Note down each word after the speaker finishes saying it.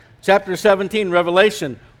Chapter 17,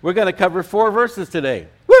 Revelation. We're going to cover 4 verses today.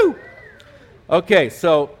 Woo! Okay,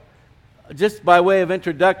 so just by way of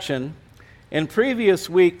introduction, in previous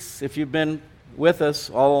weeks, if you've been with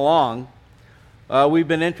us all along, we've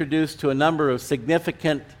been introduced to a number of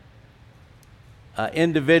significant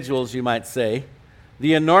individuals, you might say.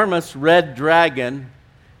 The enormous red dragon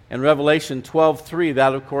in Revelation 12:3,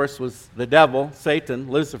 that of course was the devil,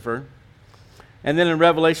 Satan, Lucifer. And then in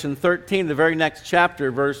Revelation 13, the very next chapter,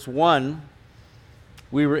 verse 1,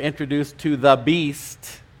 we were introduced to the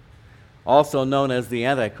beast, also known as the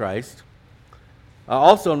Antichrist.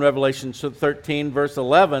 Also in Revelation 13, verse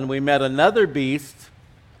 11, we met another beast,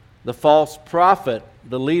 the false prophet,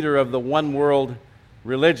 the leader of the one world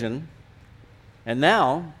religion. And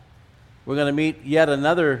now we're going to meet yet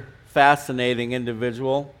another fascinating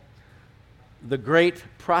individual, the great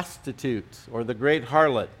prostitute or the great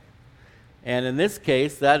harlot. And in this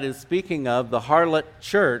case, that is speaking of the harlot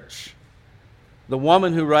church, the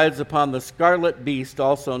woman who rides upon the scarlet beast,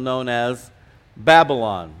 also known as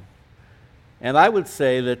Babylon. And I would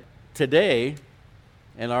say that today,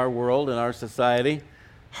 in our world, in our society,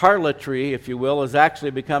 harlotry, if you will, is actually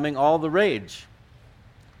becoming all the rage.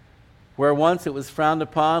 Where once it was frowned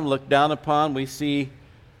upon, looked down upon, we see,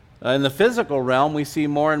 in the physical realm, we see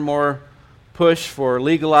more and more push for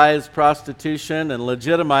legalized prostitution and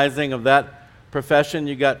legitimizing of that profession.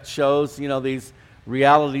 You got shows, these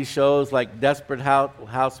reality shows like Desperate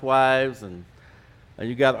Housewives, and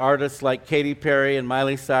you got artists like Katy Perry and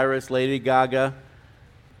Miley Cyrus, Lady Gaga,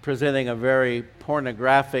 presenting a very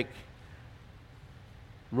pornographic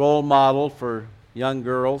role model for young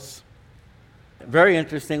girls. Very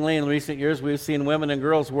interestingly, in recent years, we've seen women and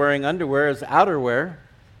girls wearing underwear as outerwear.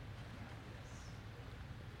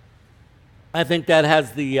 I think that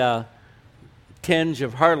has the tinge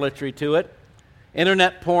of harlotry to it.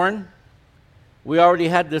 Internet porn. We already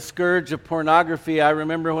had the scourge of pornography. I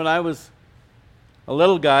remember when I was a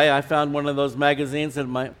little guy, I found one of those magazines, and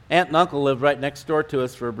my aunt and uncle lived right next door to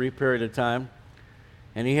us for a brief period of time.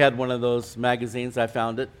 And he had one of those magazines. I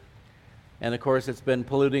found it. And of course, it's been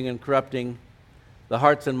polluting and corrupting the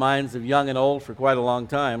hearts and minds of young and old for quite a long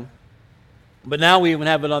time. But now we even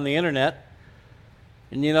have it on the internet.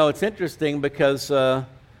 And it's interesting because in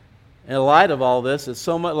light of all this, it's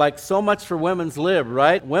so much for women's lib,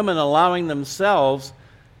 right? Women allowing themselves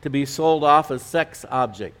to be sold off as sex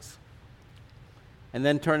objects. And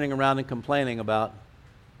then turning around and complaining about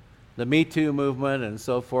the Me Too movement and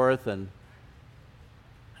so forth. And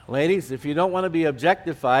ladies, if you don't want to be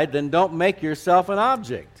objectified, then don't make yourself an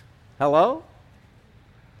object. Hello?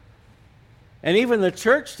 And even the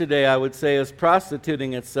church today, I would say, is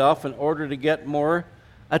prostituting itself in order to get more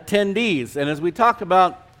attendees. And as we talk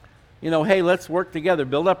about, hey, let's work together,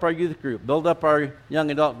 build up our youth group, build up our young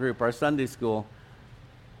adult group, our Sunday school,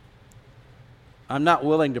 I'm not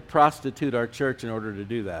willing to prostitute our church in order to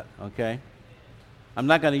do that, okay? I'm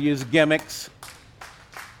not going to use gimmicks.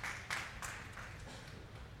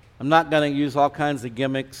 I'm not going to use all kinds of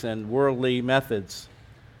gimmicks and worldly methods.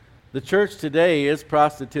 The church today is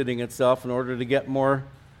prostituting itself in order to get more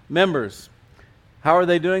members. How are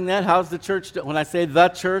they doing that? How's the church when I say the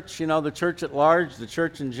church, the church at large, the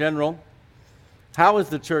church in general. How is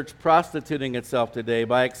the church prostituting itself today?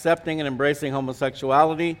 By accepting and embracing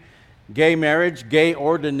homosexuality, gay marriage, gay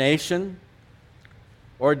ordination,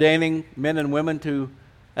 ordaining men and women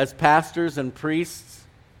as pastors and priests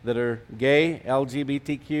that are gay,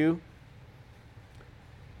 LGBTQ,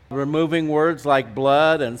 removing words like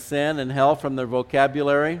blood and sin and hell from their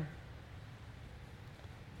vocabulary.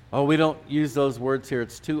 Oh, we don't use those words here.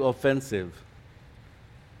 It's too offensive.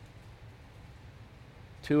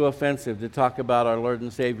 Too offensive to talk about our Lord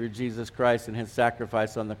and Savior Jesus Christ and His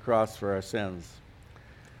sacrifice on the cross for our sins.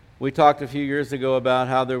 We talked a few years ago about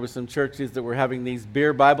how there were some churches that were having these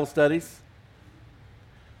beer Bible studies.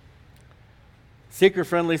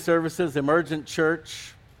 Seeker-friendly services, emergent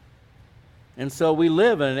church. And so we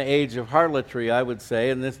live in an age of harlotry, I would say,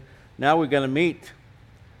 and now we're going to meet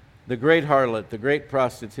the great harlot, the great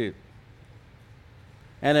prostitute.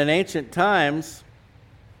 And in ancient times,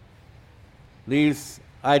 these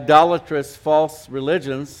idolatrous false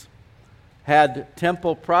religions had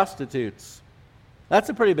temple prostitutes. That's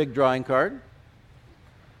a pretty big drawing card.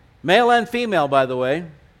 Male and female, by the way.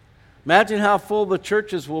 Imagine how full the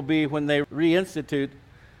churches will be when they reinstitute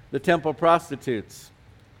the temple prostitutes.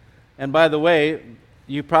 And by the way,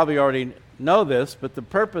 you probably already know this, but the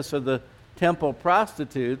purpose of the temple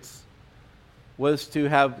prostitutes was to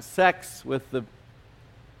have sex with the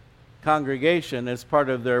congregation as part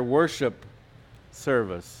of their worship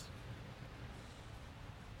service.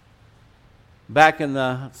 back in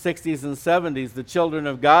the 60s and 70s, the Children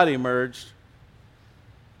of God emerged.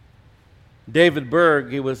 David Berg,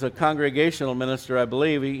 he was a congregational minister, I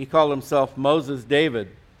believe. He called himself Moses David.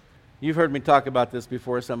 You've heard me talk about this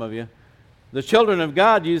before, some of you. The Children of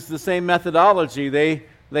God used the same methodology.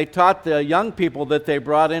 They taught the young people that they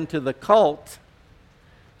brought into the cult,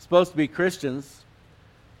 supposed to be Christians.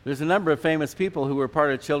 There's a number of famous people who were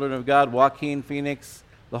part of Children of God. Joaquin Phoenix,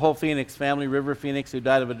 the whole Phoenix family, River Phoenix, who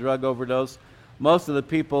died of a drug overdose. Most of the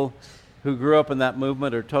people who grew up in that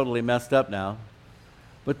movement are totally messed up now.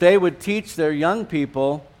 But they would teach their young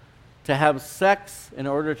people to have sex in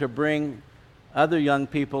order to bring other young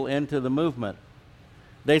people into the movement.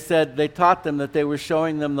 They said they taught them that they were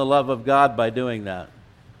showing them the love of God by doing that.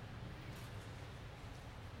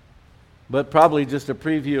 But probably just a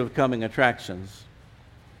preview of coming attractions.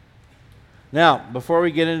 Now, before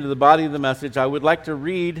we get into the body of the message, I would like to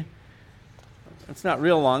read, it's not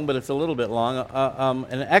real long, but it's a little bit long,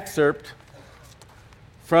 an excerpt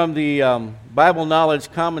from the Bible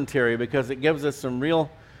Knowledge Commentary, because it gives us some real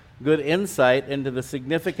good insight into the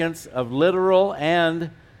significance of literal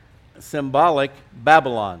and symbolic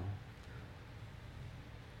Babylon.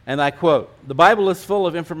 And I quote, "The Bible is full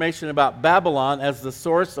of information about Babylon as the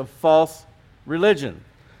source of false religion.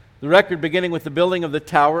 The record beginning with the building of the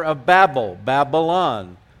Tower of Babel,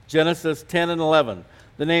 Babylon, Genesis 10 and 11.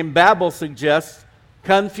 The name Babel suggests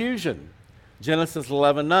confusion, Genesis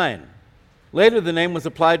 11:9. Later, the name was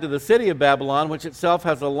applied to the city of Babylon, which itself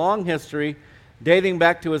has a long history dating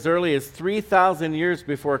back to as early as 3,000 years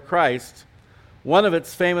before Christ. One of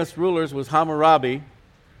its famous rulers was Hammurabi,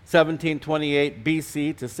 1728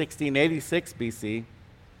 BC to 1686 BC.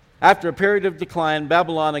 After a period of decline,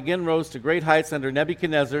 Babylon again rose to great heights under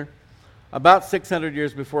Nebuchadnezzar, about 600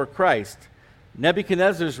 years before Christ.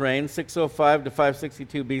 Nebuchadnezzar's reign, 605 to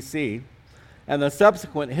 562 BC, and the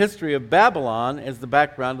subsequent history of Babylon is the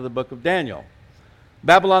background of the book of Daniel.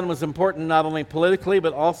 Babylon was important not only politically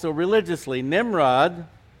but also religiously. Nimrod,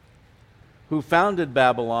 who founded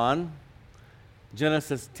Babylon,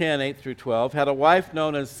 Genesis 10, 8 through 12, had a wife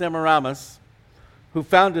known as Semiramis, who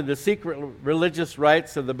founded the secret religious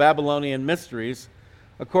rites of the Babylonian mysteries,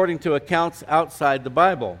 according to accounts outside the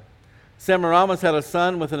Bible. Semiramis had a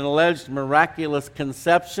son with an alleged miraculous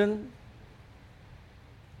conception,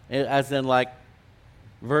 as in like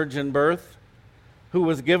virgin birth, who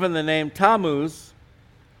was given the name Tammuz,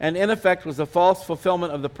 and in effect was a false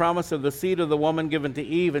fulfillment of the promise of the seed of the woman given to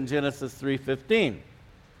Eve in Genesis 3:15.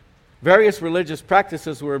 Various religious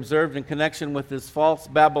practices were observed in connection with this false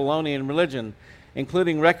Babylonian religion,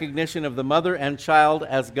 including recognition of the mother and child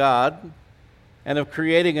as God, and of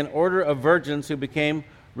creating an order of virgins who became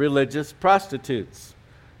religious prostitutes.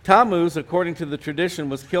 Tammuz, according to the tradition,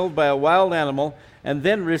 was killed by a wild animal and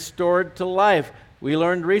then restored to life. We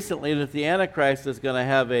learned recently that the Antichrist is going to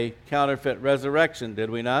have a counterfeit resurrection, did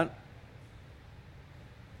we not?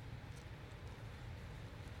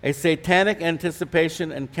 A satanic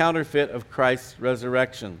anticipation and counterfeit of Christ's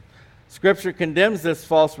resurrection. Scripture condemns this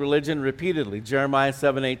false religion repeatedly. Jeremiah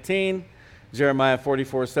 7:18, Jeremiah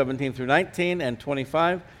 44:17 through 19 and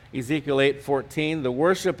 25, Ezekiel 8:14. The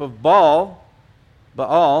worship of Baal,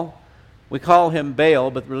 we call him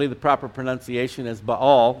Baal, but really the proper pronunciation is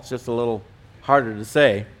Baal. It's just a little harder to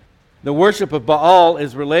say. The worship of Baal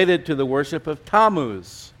is related to the worship of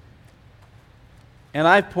Tammuz. And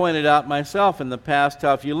I've pointed out myself in the past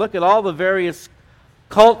how if you look at all the various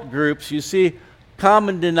cult groups, you see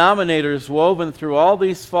common denominators woven through all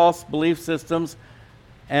these false belief systems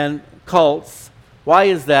and cults. Why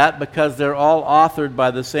is that? Because they're all authored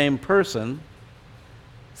by the same person,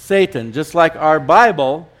 Satan. Just like our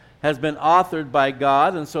Bible has been authored by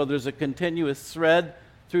God, and so there's a continuous thread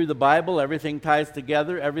through the Bible. Everything ties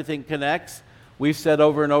together, everything connects. We've said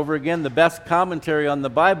over and over again, the best commentary on the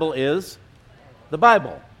Bible is the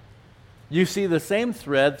Bible. You see the same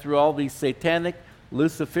thread through all these satanic,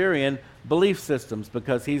 Luciferian belief systems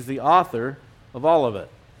because he's the author of all of it.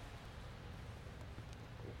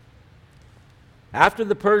 After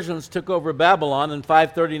the Persians took over Babylon in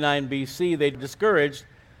 539 BC, they discouraged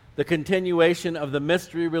the continuation of the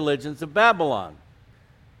mystery religions of Babylon.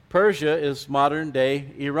 Persia is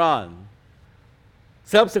modern-day Iran.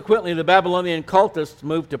 Subsequently, the Babylonian cultists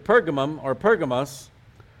moved to Pergamum, or Pergamos,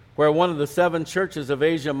 where one of the 7 churches of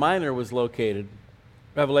Asia Minor was located.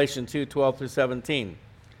 Revelation 2:12 through 17.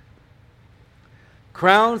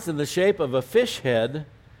 Crowns in the shape of a fish head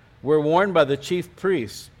were worn by the chief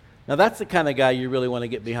priests. Now that's the kind of guy you really want to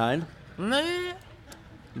get behind.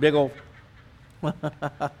 Big old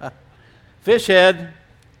fish head.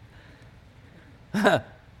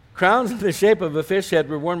 Crowns in the shape of a fish head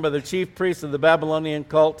were worn by the chief priests of the Babylonian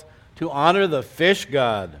cult to honor the fish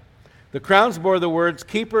god. The crowns bore the words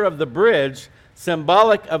keeper of the bridge,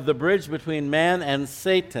 symbolic of the bridge between man and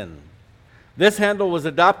Satan. This handle was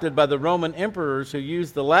adopted by the Roman emperors who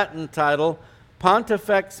used the Latin title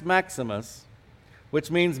Pontifex Maximus, which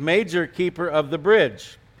means major keeper of the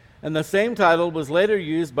bridge. And the same title was later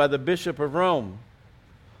used by the Bishop of Rome.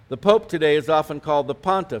 The Pope today is often called the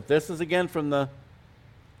Pontiff. This is again from the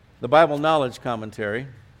Bible Knowledge Commentary.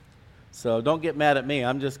 So don't get mad at me,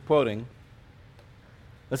 I'm just quoting.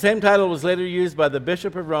 The same title was later used by the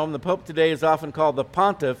Bishop of Rome. The Pope today is often called the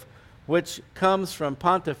Pontiff, which comes from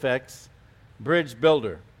Pontifex, bridge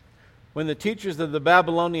builder. When the teachers of the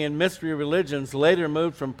Babylonian mystery religions later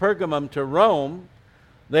moved from Pergamum to Rome,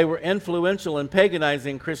 they were influential in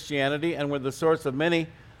paganizing Christianity and were the source of many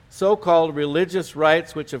so-called religious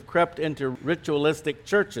rites which have crept into ritualistic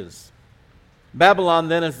churches. Babylon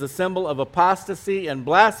then is the symbol of apostasy and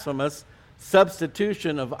blasphemous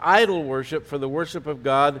substitution of idol worship for the worship of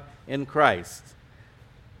God in Christ.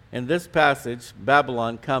 In this passage,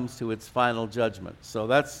 Babylon comes to its final judgment. So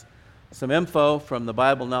that's some info from the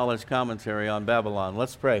Bible Knowledge Commentary on Babylon.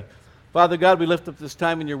 Let's pray. Father God, we lift up this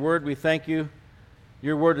time in your word. We thank you.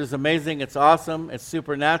 Your word is amazing. It's awesome. It's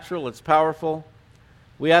supernatural. It's powerful.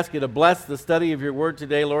 We ask you to bless the study of your word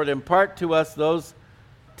today, Lord. Impart to us those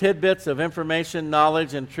tidbits of information,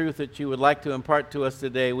 knowledge, and truth that you would like to impart to us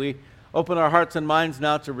today. We open our hearts and minds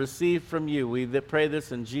now to receive from you. We pray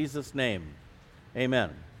this in Jesus' name. Amen.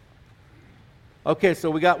 Okay, so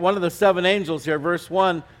we got one of the seven angels here, verse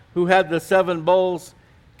 1, who had the seven bowls,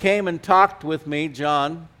 came and talked with me,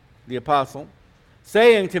 John, the apostle,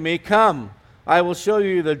 saying to me, come, I will show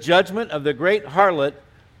you the judgment of the great harlot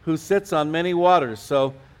who sits on many waters.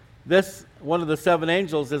 So this, one of the seven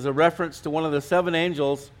angels, is a reference to one of the seven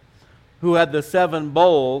angels who had the seven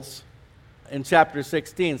bowls in chapter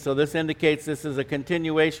 16. So this indicates this is a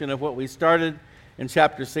continuation of what we started in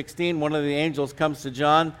chapter 16. One of the angels comes to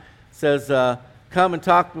John, says, come and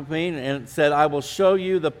talk with me, and said, I will show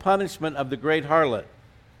you the punishment of the great harlot.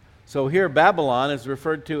 So here Babylon is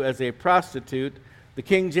referred to as a prostitute. The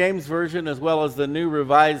King James Version, as well as the New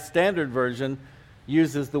Revised Standard Version,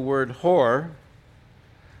 uses the word whore.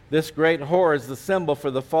 This great whore is the symbol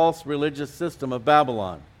for the false religious system of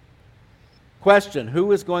Babylon. Question,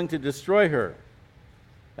 who is going to destroy her?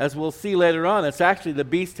 As we'll see later on, it's actually the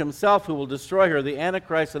beast himself who will destroy her. The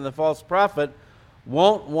Antichrist and the false prophet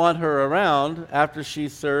won't want her around after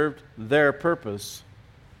she's served their purpose.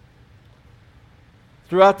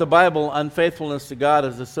 Throughout the Bible, unfaithfulness to God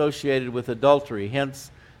is associated with adultery,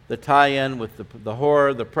 hence the tie-in with the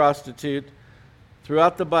whore, the prostitute.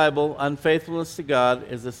 Throughout the Bible, unfaithfulness to God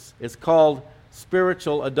is called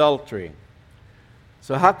spiritual adultery.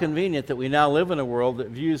 So how convenient that we now live in a world that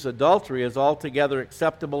views adultery as altogether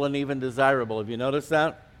acceptable and even desirable. Have you noticed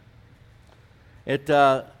that?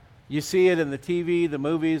 You see it in the TV, the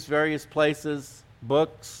movies, various places,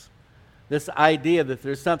 books. This idea that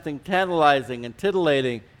there's something tantalizing and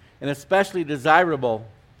titillating and especially desirable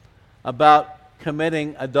about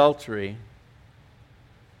committing adultery.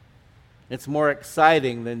 It's more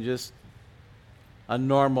exciting than just a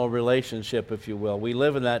normal relationship, if you will. We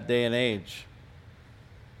live in that day and age.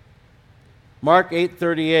 Mark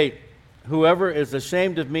 8:38, whoever is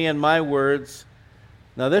ashamed of me and my words.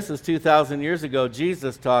 Now this is 2,000 years ago,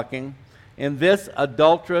 Jesus talking. In this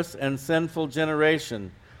adulterous and sinful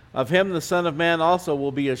generation, of him the Son of Man also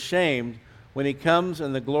will be ashamed when he comes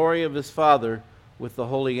in the glory of his Father with the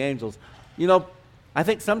holy angels. You know, I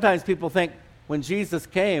think sometimes people think when Jesus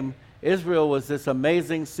came, Israel was this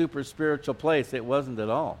amazing, super spiritual place. It wasn't at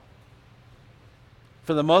all.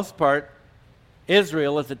 For the most part,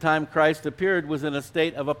 Israel, at the time Christ appeared, was in a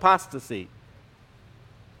state of apostasy.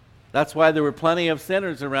 That's why there were plenty of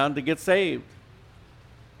sinners around to get saved.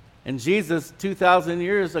 And Jesus, 2,000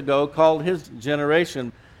 years ago, called his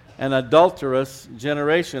generation an adulterous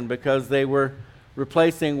generation because they were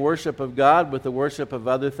replacing worship of God with the worship of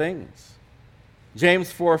other things.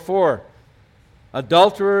 James 4:4,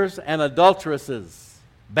 adulterers and adulteresses.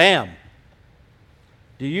 Bam!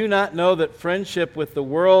 Do you not know that friendship with the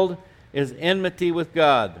world is enmity with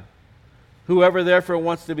God? Whoever therefore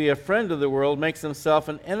wants to be a friend of the world makes himself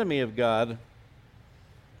an enemy of God.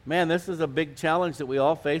 Man, this is a big challenge that we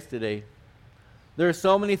all face today. There are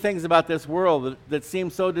so many things about this world that seem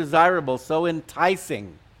so desirable, so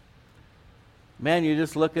enticing. Man, you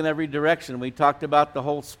just look in every direction. We talked about the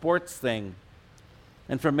whole sports thing.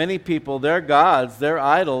 And for many people, their gods, their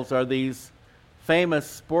idols are these famous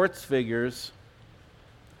sports figures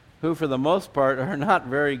who, for the most part, are not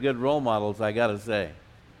very good role models, I got to say.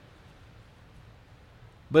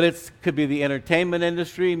 But it could be the entertainment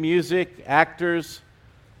industry, music, actors,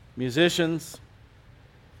 musicians,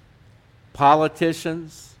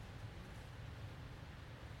 politicians,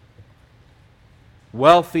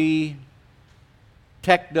 wealthy,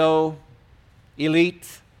 techno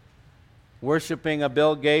elite, worshiping a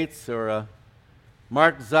Bill Gates or a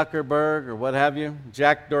Mark Zuckerberg or what have you,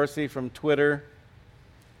 Jack Dorsey from Twitter.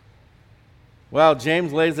 Well,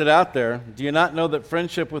 James lays it out there. Do you not know that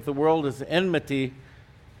friendship with the world is enmity,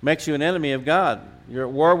 makes you an enemy of God? You're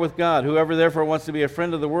at war with God. Whoever therefore wants to be a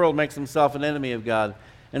friend of the world makes himself an enemy of God.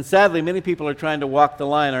 And sadly, many people are trying to walk the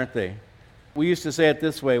line, aren't they? We used to say it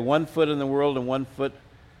this way, 1 foot in the world and 1 foot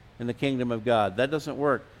in the kingdom of God. That doesn't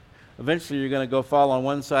work. Eventually, you're going to go fall on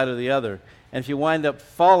one side or the other. And if you wind up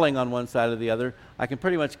falling on one side or the other, I can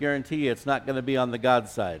pretty much guarantee you it's not going to be on the God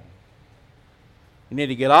side. You need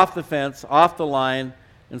to get off the fence, off the line,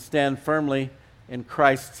 and stand firmly in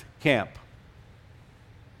Christ's camp.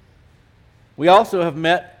 We also have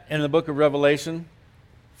met in the book of Revelation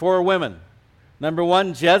 4 women. Number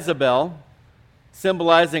 1, Jezebel,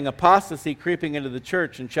 symbolizing apostasy creeping into the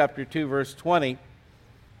church in chapter 2, verse 20.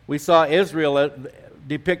 We saw Israel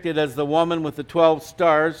depicted as the woman with the 12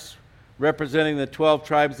 stars, representing the 12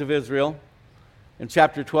 tribes of Israel in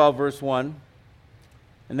chapter 12, verse 1.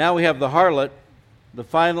 And now we have the harlot, the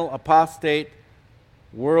final apostate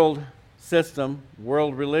world system,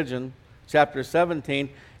 world religion, chapter 17.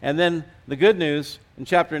 And then the good news, in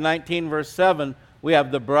chapter 19, verse 7, we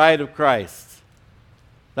have the bride of Christ.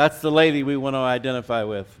 That's the lady we want to identify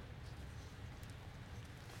with.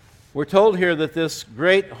 We're told here that this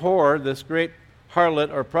great whore, this great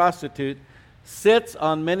harlot or prostitute, sits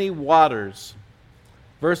on many waters.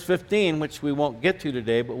 Verse 15, which we won't get to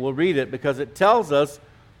today, but we'll read it because it tells us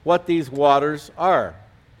what these waters are.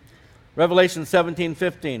 Revelation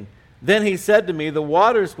 17:15. Then he said to me, the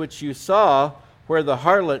waters which you saw where the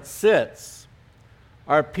harlot sits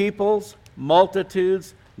are peoples,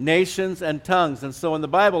 multitudes, nations, and tongues. And so in the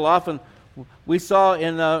Bible, often we saw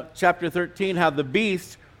in chapter 13 how the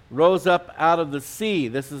beast rose up out of the sea.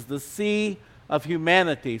 This is the sea of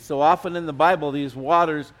humanity. So often in the Bible, these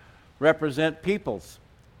waters represent peoples.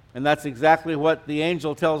 And that's exactly what the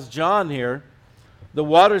angel tells John here. The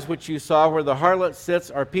waters which you saw where the harlot sits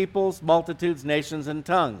are peoples, multitudes, nations, and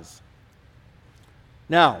tongues.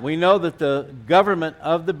 Now, we know that the government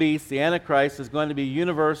of the beast, the Antichrist, is going to be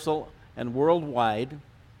universal and worldwide.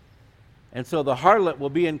 And so the harlot will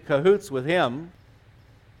be in cahoots with him.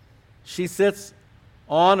 She sits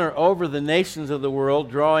on or over the nations of the world,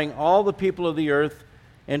 drawing all the people of the earth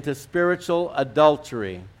into spiritual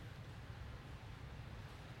adultery.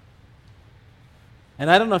 And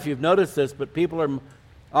I don't know if you've noticed this, but people are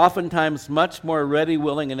oftentimes much more ready,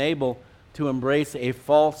 willing, and able to embrace a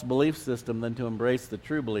false belief system than to embrace the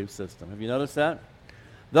true belief system. Have you noticed that?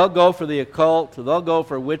 They'll go for the occult, they'll go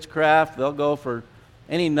for witchcraft, they'll go for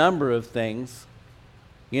any number of things.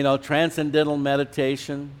 You know, transcendental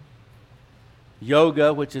meditation,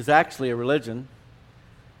 yoga, which is actually a religion.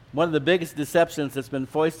 One of the biggest deceptions that's been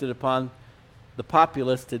foisted upon the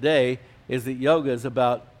populace today is that yoga is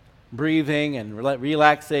about breathing and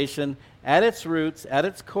relaxation. At its roots, at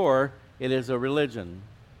its core, it is a religion.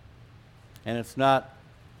 And it's not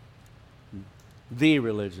the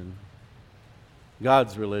religion,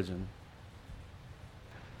 God's religion.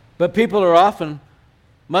 But people are often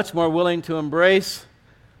much more willing to embrace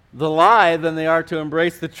the lie than they are to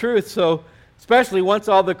embrace the truth. So, especially once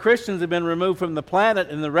all the Christians have been removed from the planet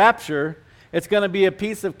in the rapture, it's going to be a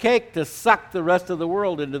piece of cake to suck the rest of the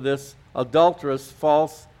world into this adulterous,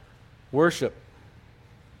 false worship.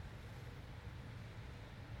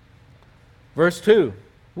 Verse 2.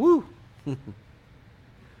 Woo!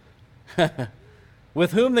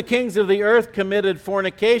 With whom the kings of the earth committed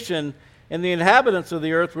fornication, and the inhabitants of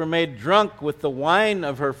the earth were made drunk with the wine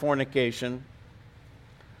of her fornication.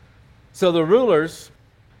 So the rulers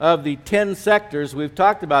of the 10 sectors, we've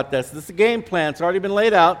talked about this. This is a game plan. It's already been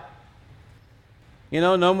laid out. You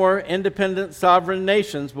know, no more independent sovereign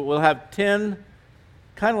nations, but we'll have 10,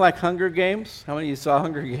 kind of like Hunger Games. How many of you saw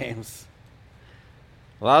Hunger Games?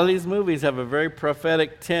 A lot of these movies have a very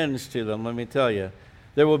prophetic tinge to them, let me tell you.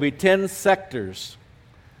 There will be 10 sectors.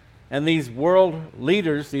 And these world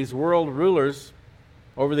leaders, these world rulers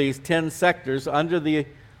over these 10 sectors, under the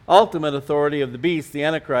ultimate authority of the beast, the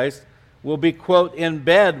Antichrist, will be, quote, in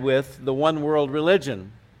bed with the one world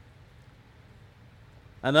religion.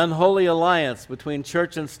 An unholy alliance between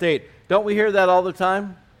church and state. Don't we hear that all the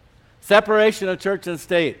time? Separation of church and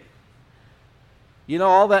state. You know,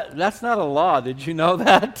 all that's not a law. Did you know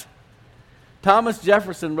that? Thomas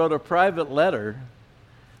Jefferson wrote a private letter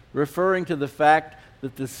referring to the fact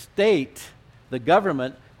that the state, the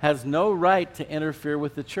government, has no right to interfere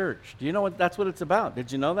with the church. Do you know what that's what it's about?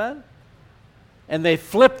 Did you know that? And they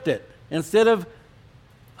flipped it. Instead of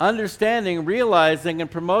understanding, realizing, and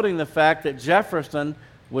promoting the fact that Jefferson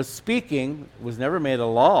was speaking, was never made a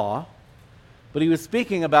law, but he was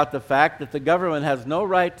speaking about the fact that the government has no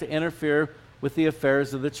right to interfere with the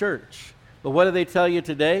affairs of the church. But what do they tell you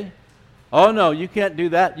today? Oh no, you can't do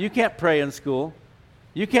that. You can't pray in school.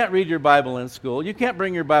 You can't read your Bible in school. You can't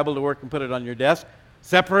bring your Bible to work and put it on your desk.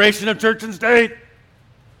 Separation of church and state.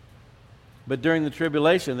 But during the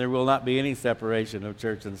tribulation, there will not be any separation of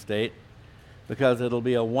church and state, because it'll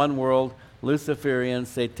be a one-world, Luciferian,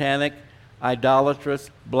 satanic, idolatrous,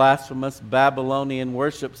 blasphemous, Babylonian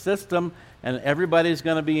worship system, and everybody's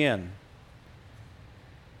going to be in.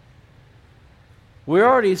 We're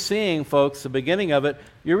already seeing, folks, the beginning of it.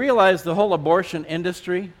 You realize the whole abortion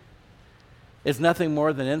industry is nothing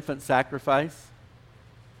more than infant sacrifice?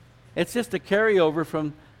 It's just a carryover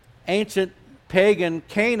from ancient pagan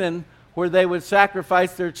Canaan, where they would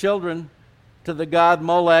sacrifice their children to the god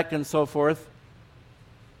Molech and so forth.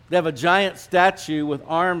 They have a giant statue with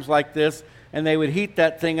arms like this, and they would heat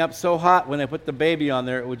that thing up so hot when they put the baby on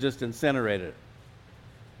there, it would just incinerate it.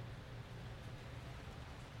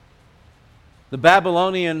 The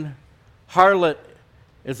Babylonian harlot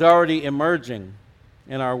is already emerging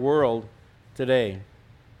in our world today.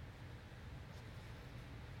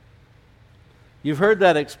 You've heard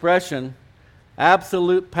that expression,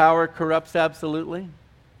 absolute power corrupts absolutely.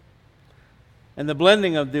 And the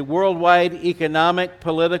blending of the worldwide economic,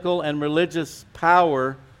 political, and religious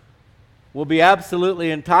power will be absolutely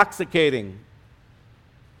intoxicating.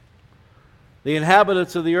 The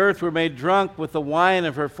inhabitants of the earth were made drunk with the wine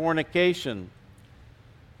of her fornication.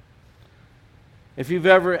 If you've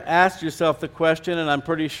ever asked yourself the question, and I'm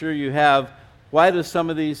pretty sure you have, why do some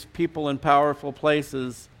of these people in powerful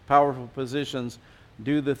places, powerful positions,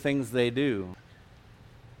 do the things they do?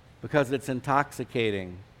 Because it's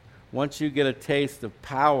intoxicating. Once you get a taste of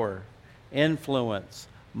power, influence,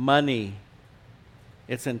 money,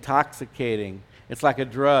 it's intoxicating. It's like a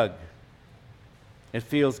drug. It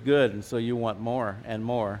feels good, and so you want more and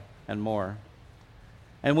more and more.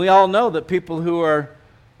 And we all know that people who are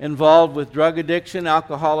involved with drug addiction,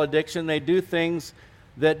 alcohol addiction, they do things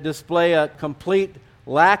that display a complete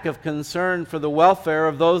lack of concern for the welfare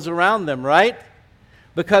of those around them, right?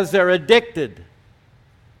 Because they're addicted.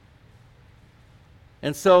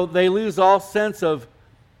 And so they lose all sense of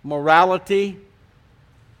morality,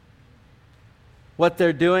 what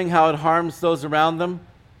they're doing, how it harms those around them.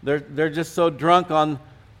 They're just so drunk on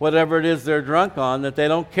whatever it is they're drunk on that they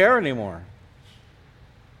don't care anymore.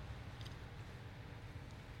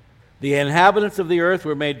 The inhabitants of the earth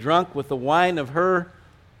were made drunk with the wine of her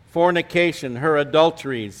fornication, her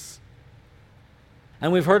adulteries.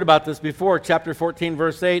 And we've heard about this before. Chapter 14,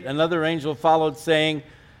 verse 8, another angel followed saying,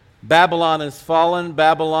 Babylon is fallen,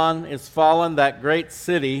 that great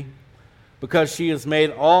city, because she has made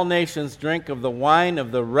all nations drink of the wine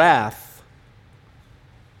of the wrath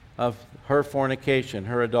of her fornication,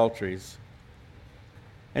 her adulteries.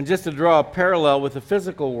 And just to draw a parallel with the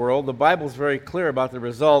physical world, the Bible is very clear about the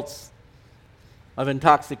results of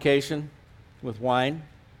intoxication with wine.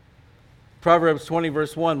 Proverbs 20,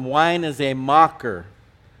 verse 1, wine is a mocker,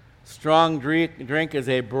 strong drink is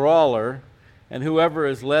a brawler, and whoever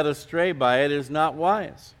is led astray by it is not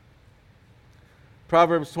wise.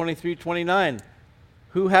 Proverbs 23:29,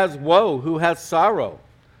 who has woe, who has sorrow,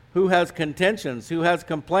 who has contentions, who has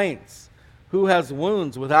complaints, who has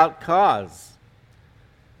wounds without cause.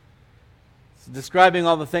 It's describing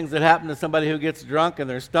all the things that happen to somebody who gets drunk and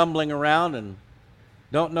they're stumbling around and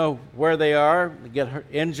don't know where they are, they get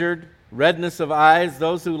injured, redness of eyes,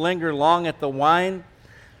 those who linger long at the wine,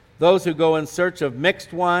 those who go in search of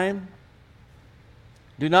mixed wine.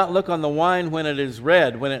 Do not look on the wine when it is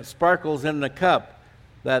red, when it sparkles in the cup,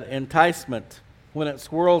 that enticement, when it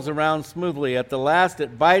swirls around smoothly. At the last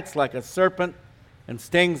it bites like a serpent and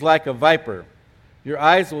stings like a viper. Your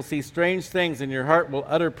eyes will see strange things, and your heart will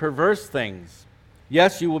utter perverse things.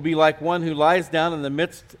 Yes, you will be like one who lies down in the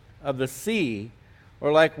midst of the sea,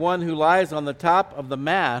 or like one who lies on the top of the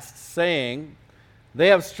mast, saying, they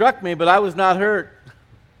have struck me, but I was not hurt.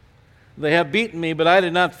 They have beaten me, but I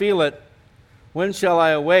did not feel it. When shall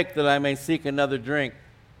I awake that I may seek another drink?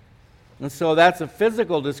 And so that's a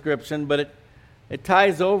physical description, but it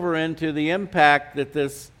ties over into the impact that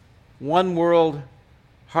this one world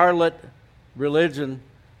harlot religion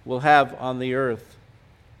will have on the earth.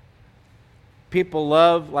 People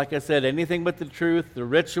love, like I said, anything but the truth, the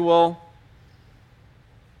ritual,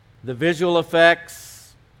 the visual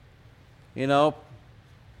effects,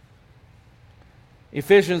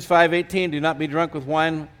 Ephesians 5:18, do not be drunk with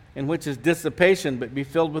wine in which is dissipation, but be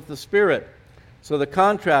filled with the Spirit. So the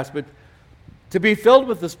contrast, but to be filled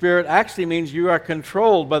with the Spirit actually means you are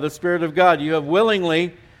controlled by the Spirit of God. You have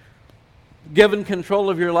willingly given control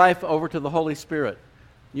of your life over to the Holy Spirit.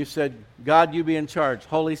 You said, God, you be in charge.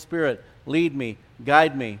 Holy Spirit, lead me,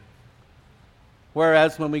 guide me.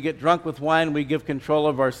 Whereas when we get drunk with wine, we give control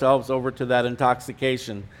of ourselves over to that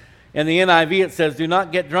intoxication. In the NIV it says, do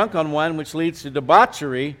not get drunk on wine which leads to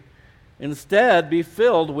debauchery. Instead, be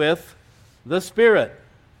filled with the Spirit.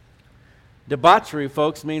 Debauchery,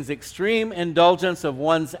 folks, means extreme indulgence of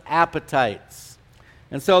one's appetites.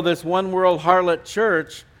 And so this one world harlot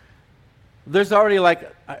church, there's already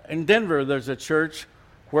in Denver, there's a church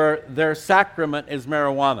where their sacrament is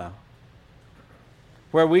marijuana.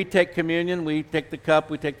 Where we take communion, we take the cup,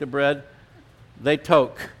 we take the bread, they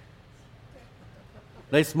toke.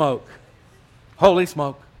 They smoke. Holy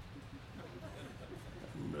smoke.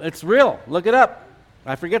 It's real. Look it up.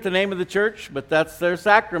 I forget the name of the church, but that's their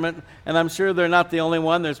sacrament, and I'm sure they're not the only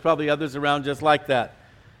one. There's probably others around just like that.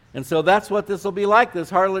 And so that's what this will be like, this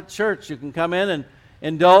harlot church. You can come in and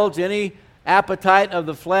indulge any appetite of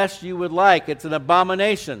the flesh you would like. It's an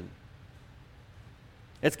abomination.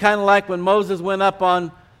 It's kind of like when Moses went up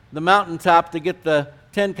on the mountaintop to get the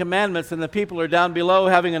 10 Commandments, and the people are down below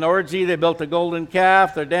having an orgy. They built a golden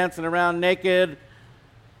calf. They're dancing around naked.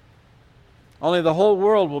 Only the whole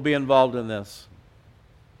world will be involved in this.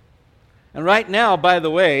 And right now, by the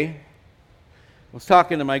way, I was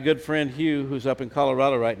talking to my good friend Hugh, who's up in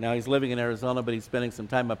Colorado right now. He's living in Arizona, but he's spending some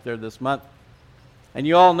time up there this month. And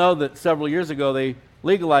you all know that several years ago they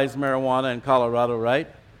legalized marijuana in Colorado, right?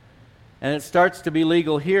 And it starts to be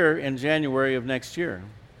legal here in January of next year.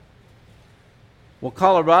 Well,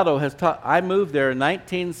 Colorado has I moved there in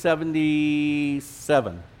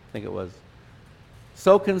 1977, I think it was.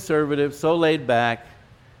 So conservative, so laid back.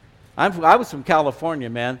 I was from California,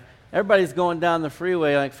 man. Everybody's going down the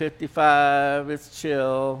freeway like 55, it's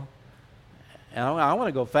chill. And I want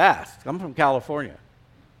to go fast. I'm from California.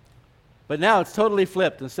 But now it's totally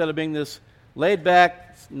flipped. Instead of being this laid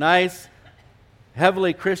back, nice,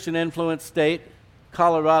 heavily Christian influenced state,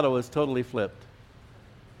 Colorado is totally flipped.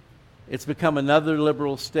 It's become another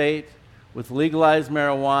liberal state with legalized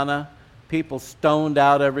marijuana, people stoned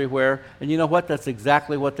out everywhere. And you know what? That's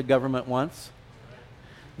exactly what the government wants.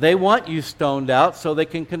 They want you stoned out so they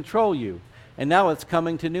can control you. And now it's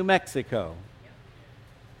coming to New Mexico.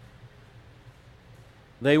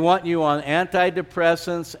 They want you on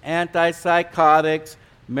antidepressants, antipsychotics,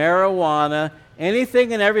 marijuana,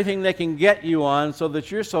 anything and everything they can get you on so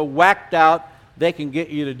that you're so whacked out they can get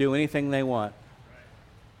you to do anything they want.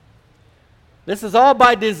 This is all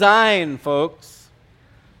by design, folks.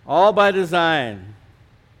 All by design.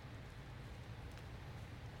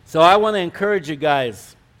 So I want to encourage you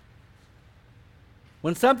guys.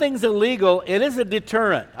 When something's illegal, it is a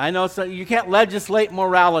deterrent. I know you can't legislate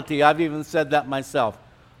morality. I've even said that myself.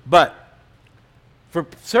 But for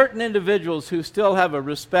certain individuals who still have a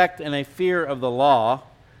respect and a fear of the law,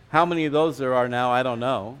 how many of those there are now, I don't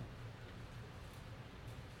know.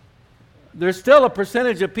 There's still a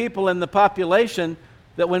percentage of people in the population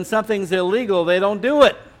that when something's illegal, they don't do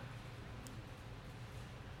it.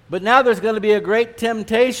 But now there's going to be a great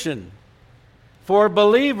temptation for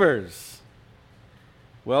believers.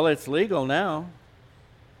 Well, it's legal now,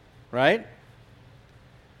 right?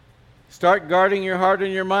 Start guarding your heart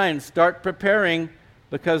and your mind. Start preparing,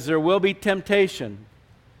 because there will be temptation,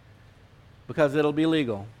 because it'll be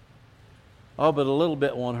legal. Oh, but a little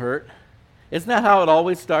bit won't hurt. Isn't that how it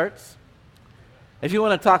always starts? If you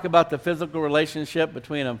want to talk about the physical relationship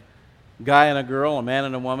between a guy and a girl, a man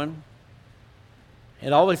and a woman,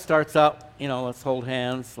 it always starts out, let's hold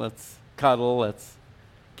hands, let's cuddle, let's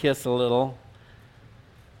kiss a little.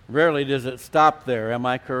 Rarely does it stop there, am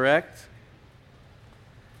I correct?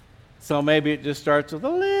 So maybe it just starts with a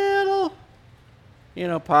little,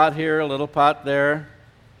 pot here, a little pot there.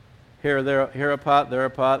 Here a pot, there a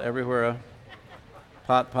pot, everywhere a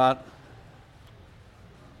pot.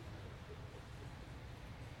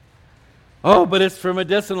 Oh, but it's for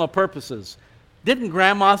medicinal purposes. Didn't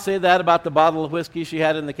Grandma say that about the bottle of whiskey she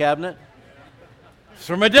had in the cabinet? It's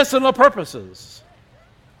for medicinal purposes.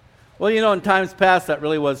 Well, in times past that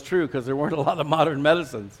really was true, because there weren't a lot of modern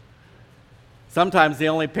medicines. Sometimes the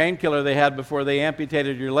only painkiller they had before they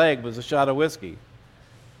amputated your leg was a shot of whiskey.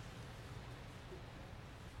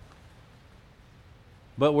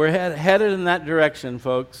 But we're headed in that direction,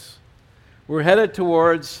 folks. We're headed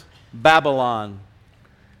towards Babylon.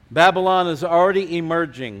 Babylon is already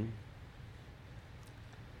emerging.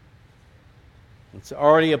 It's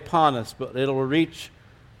already upon us, but it'll reach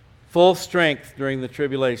full strength during the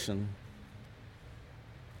tribulation.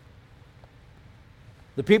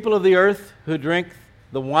 The people of the earth who drink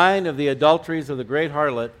the wine of the adulteries of the great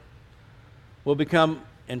harlot will become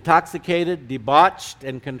intoxicated, debauched,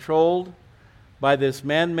 and controlled by this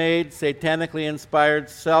man-made, satanically inspired,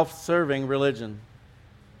 self-serving religion.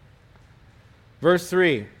 Verse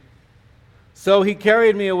 3, so he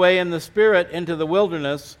carried me away in the Spirit into the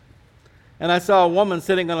wilderness, and I saw a woman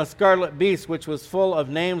sitting on a scarlet beast, which was full of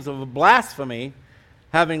names of blasphemy,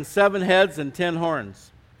 having 7 heads and 10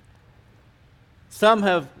 horns. Some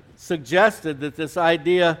have suggested that this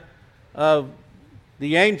idea of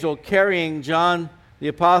the angel carrying John the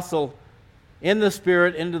Apostle in the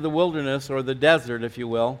Spirit into the wilderness, or the desert, if you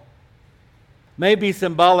will, may be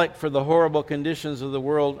symbolic for the horrible conditions of the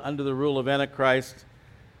world under the rule of Antichrist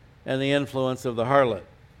and the influence of the harlot.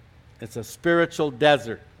 It's a spiritual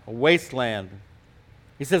desert, a wasteland.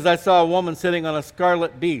 He says, I saw a woman sitting on a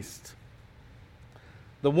scarlet beast.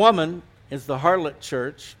 The woman is the harlot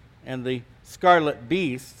church, and the scarlet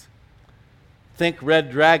beast, think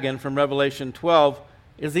red dragon from Revelation 12,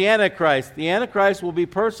 is the Antichrist. The Antichrist will be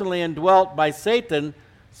personally indwelt by Satan,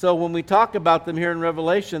 so when we talk about them here in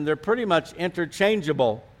Revelation, they're pretty much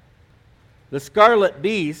interchangeable. The scarlet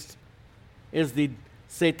beast is the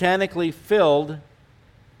satanically filled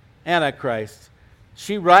Antichrist.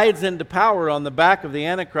 She rides into power on the back of the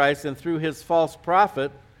Antichrist, and through his false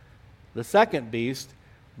prophet, the second beast,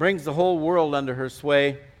 brings the whole world under her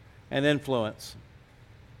sway and influence.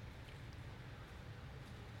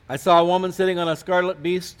 I saw a woman sitting on a scarlet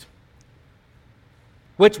beast,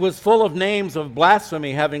 which was full of names of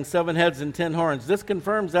blasphemy, having 7 heads and 10 horns. This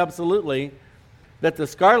confirms absolutely that the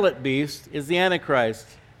scarlet beast is the Antichrist.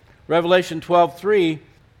 Revelation 12:3,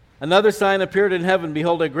 another sign appeared in heaven.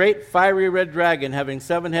 Behold, a great fiery red dragon, having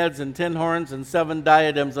 7 heads and 10 horns and 7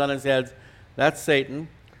 diadems on his heads. That's Satan.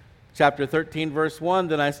 Chapter 13, verse 1,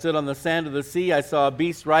 then I stood on the sand of the sea. I saw a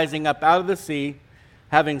beast rising up out of the sea,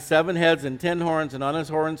 having 7 heads and 10 horns, and on his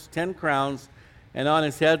horns 10 crowns, and on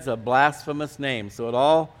his heads a blasphemous name. So it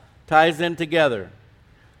all ties in together.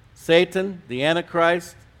 Satan, the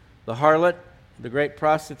Antichrist, the harlot, the great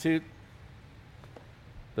prostitute,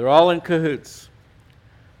 they're all in cahoots.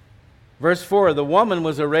 Verse 4, the woman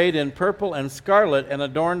was arrayed in purple and scarlet and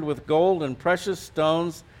adorned with gold and precious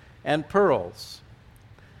stones and pearls.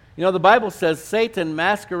 You know, the Bible says Satan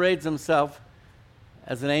masquerades himself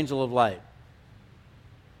as an angel of light.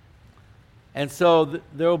 And so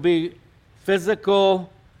there will be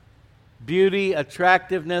physical beauty,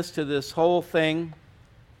 attractiveness to this whole thing.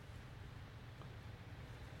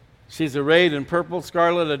 She's arrayed in purple,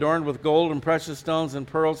 scarlet, adorned with gold and precious stones and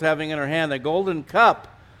pearls, having in her hand a golden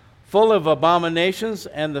cup full of abominations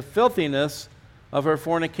and the filthiness of her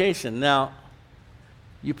fornication. Now,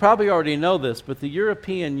 you probably already know this, but the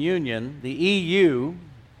European Union, the EU,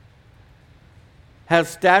 has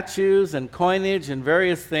statues and coinage and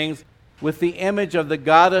various things with the image of the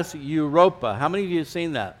goddess Europa. How many of you have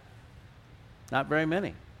seen that? Not very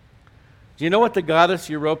many. Do you know what the goddess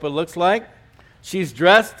Europa looks like? She's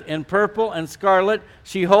dressed in purple and scarlet.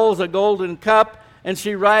 She holds a golden cup, and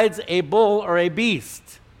she rides a bull or a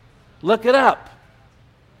beast. Look it up.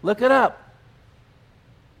 Look it up.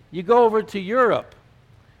 You go over to Europe.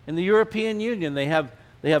 In the European Union, they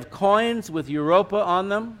have coins with Europa on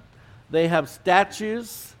them. They have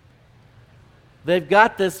statues. They've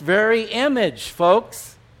got this very image,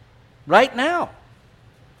 folks, right now.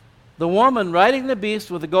 The woman riding the beast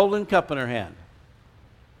with a golden cup in her hand.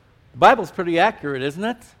 The Bible's pretty accurate, isn't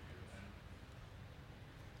it?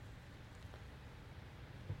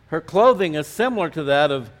 Her clothing is similar to that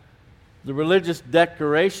of the religious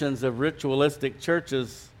decorations of ritualistic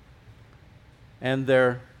churches and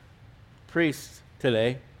their priests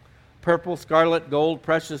today. Purple, scarlet, gold,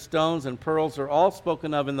 precious stones, and pearls are all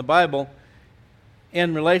spoken of in the Bible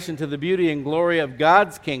in relation to the beauty and glory of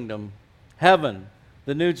God's kingdom, heaven,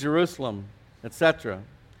 the New Jerusalem, etc.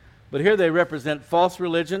 But here they represent false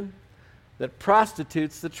religion that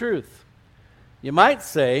prostitutes the truth. You might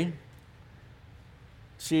say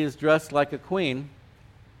she is dressed like a queen.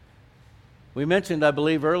 We mentioned, I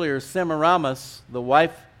believe earlier, Semiramis, the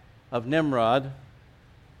wife of Nimrod,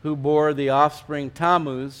 who bore the offspring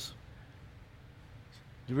Tammuz.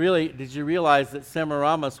 Did you realize that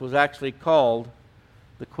Semiramis was actually called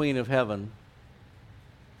the Queen of Heaven?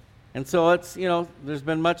 And so it's, there's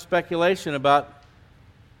been much speculation about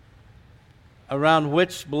around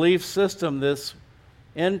which belief system this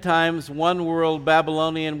end times one world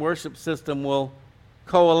Babylonian worship system will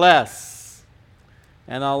coalesce.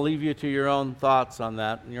 And I'll leave you to your own thoughts on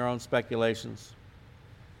that and your own speculations.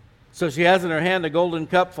 So she has in her hand a golden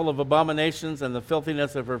cup full of abominations and the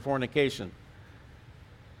filthiness of her fornication.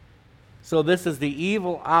 So this is the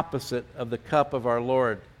evil opposite of the cup of our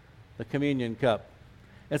Lord, the communion cup.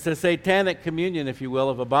 It's a satanic communion, if you will,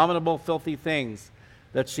 of abominable, filthy things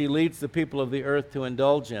that she leads the people of the earth to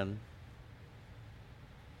indulge in.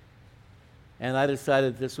 And I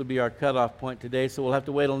decided this would be our cutoff point today, so we'll have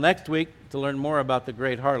to wait till next week to learn more about the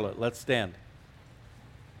great harlot. Let's stand.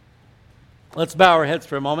 Let's bow our heads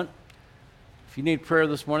for a moment. If you need prayer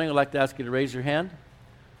this morning, I'd like to ask you to raise your hand.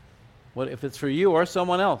 If it's for you or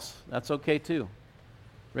someone else, that's okay too.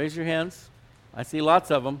 Raise your hands. I see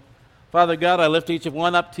lots of them. Father God, I lift each of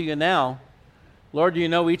one up to you now. Lord, you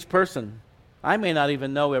know each person. I may not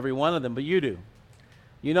even know every one of them, but you do.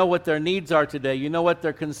 You know what their needs are today. You know what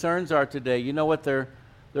their concerns are today. You know what their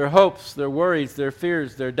hopes, their worries, their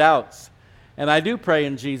fears, their doubts. And I do pray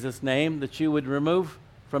in Jesus' name that you would remove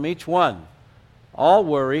from each one all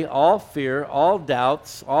worry, all fear, all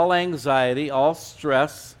doubts, all anxiety, all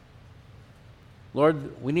stress.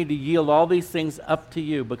 Lord, we need to yield all these things up to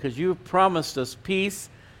you because you've promised us peace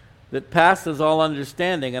that passes all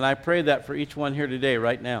understanding, and I pray that for each one here today,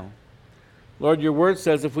 right now. Lord, your word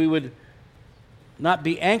says if we would not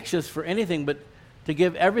be anxious for anything, but to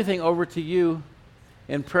give everything over to you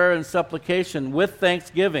in prayer and supplication with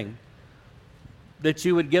thanksgiving, that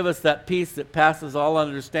you would give us that peace that passes all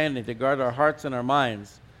understanding to guard our hearts and our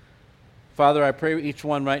minds. Father, I pray each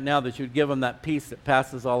one right now that you'd give them that peace that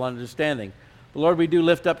passes all understanding. But Lord, we do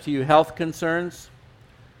lift up to you health concerns.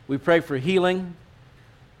 We pray for healing.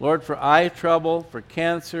 Lord, for eye trouble, for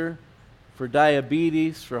cancer, for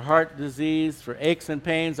diabetes, for heart disease, for aches and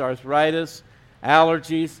pains, arthritis,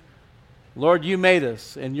 allergies. Lord, you made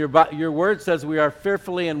us, and your word says we are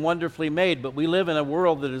fearfully and wonderfully made, but we live in a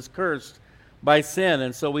world that is cursed by sin,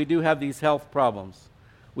 and so we do have these health problems.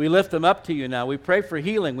 We lift them up to you now. We pray for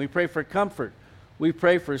healing. We pray for comfort. We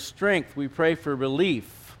pray for strength. We pray for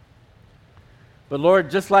relief. But Lord,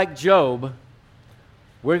 just like Job,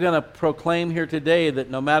 we're going to proclaim here today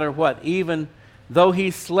that no matter what, even though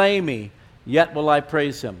he slay me, yet will I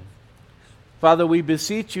praise him. Father, we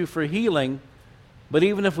beseech you for healing, but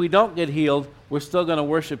even if we don't get healed, we're still going to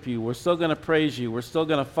worship you. We're still going to praise you. We're still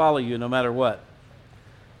going to follow you no matter what.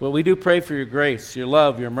 Well, we do pray for your grace, your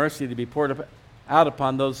love, your mercy to be poured out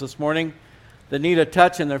upon those this morning that need a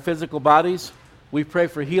touch in their physical bodies. We pray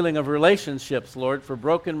for healing of relationships, Lord, for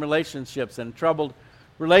broken relationships and troubled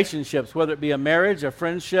relationships, whether it be a marriage, a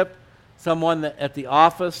friendship, someone at the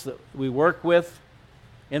office that we work with,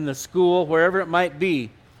 in the school, wherever it might be.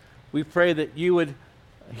 We pray that you would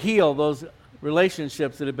heal those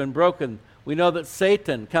relationships that have been broken. We know that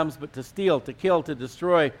Satan comes but to steal, to kill, to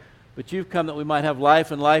destroy, but you've come that we might have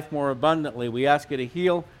life and life more abundantly. We ask you to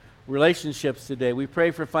heal relationships today. We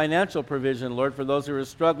pray for financial provision, Lord, for those who are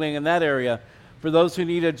struggling in that area, for those who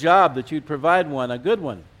need a job, that you'd provide one, a good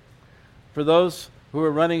one. For those who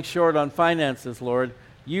are running short on finances, Lord,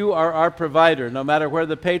 you are our provider. No matter where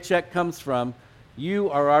the paycheck comes from, you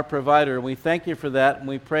are our provider. And we thank you for that, and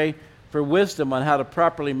we pray for wisdom on how to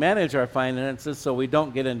properly manage our finances so we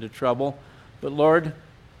don't get into trouble. But Lord,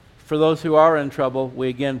 for those who are in trouble, we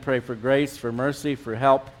again pray for grace, for mercy, for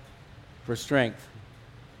help, for strength.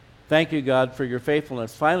 Thank you, God, for your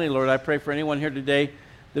faithfulness. Finally, Lord, I pray for anyone here today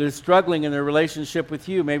that is struggling in their relationship with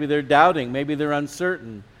you. Maybe they're doubting, maybe they're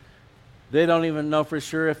uncertain. They don't even know for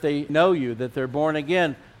sure if they know you, that they're born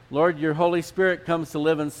again. Lord, your Holy Spirit comes to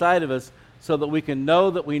live inside of us so that we can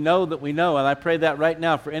know that we know that we know. And I pray that right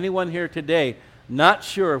now for anyone here today not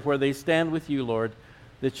sure of where they stand with you, Lord,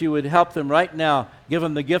 that you would help them right now. Give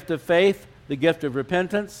them the gift of faith, the gift of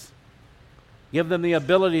repentance. Give them the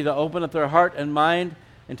ability to open up their heart and mind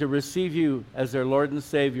and to receive you as their Lord and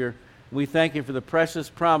Savior. We thank you for the precious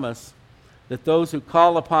promise that those who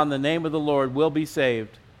call upon the name of the Lord will be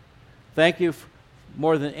saved. Thank you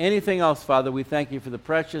more than anything else, Father. We thank you for the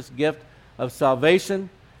precious gift of salvation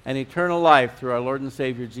and eternal life through our Lord and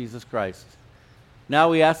Savior, Jesus Christ. Now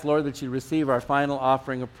we ask, Lord, that you receive our final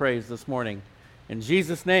offering of praise this morning. In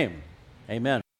Jesus' name, amen.